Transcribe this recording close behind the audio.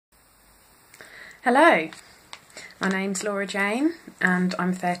Hello, my name's Laura Jane and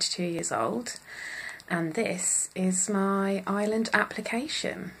I'm 32 years old, and this is my island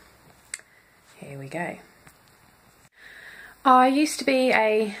application. Here we go. I used to be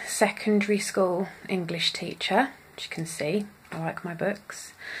a secondary school English teacher, as you can see. I like my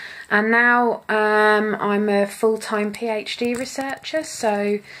books. And now I'm a full-time PhD researcher,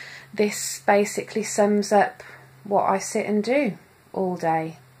 so this basically sums up what I sit and do all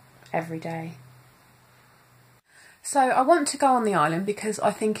day, every day. So I want to go on the island because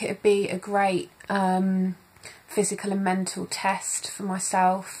I think it would be a great physical and mental test for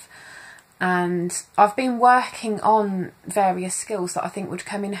myself, and I've been working on various skills that I think would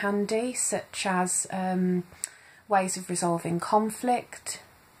come in handy, such as ways of resolving conflict,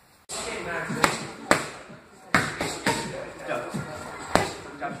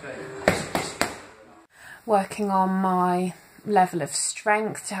 working on my level of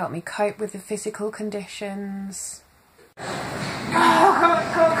strength to help me cope with the physical conditions.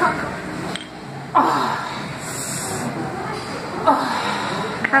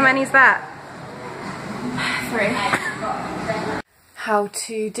 How many is that? 3. How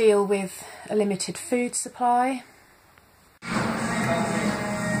to deal with a limited food supply.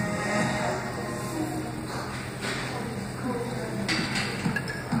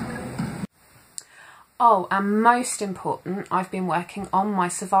 Oh, and most important, I've been working on my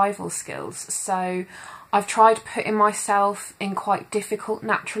survival skills. So I've tried putting myself in quite difficult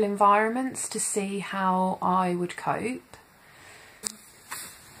natural environments to see how I would cope.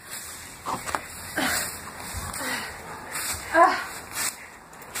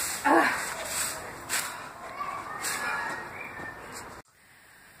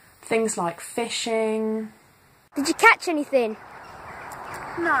 Things like fishing. Did you catch anything?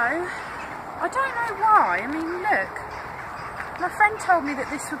 No. I don't know why. I mean, look. My friend told me that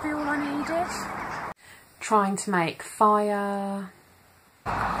this would be all I needed. Trying to make fire.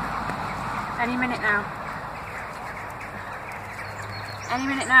 Any minute now. Any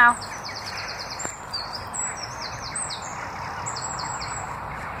minute now.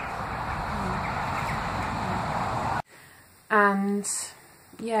 And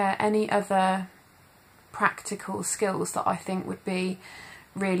yeah, any other practical skills that I think would be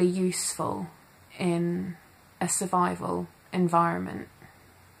really useful in a survival environment.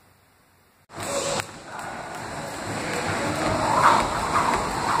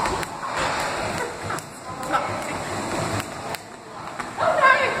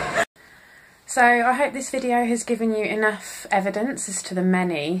 So I hope this video has given you enough evidence as to the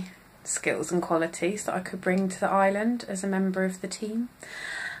many skills and qualities that I could bring to the island as a member of the team.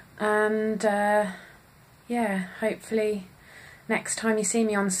 And yeah, hopefully next time you see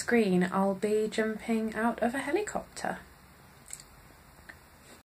me on screen, I'll be jumping out of a helicopter.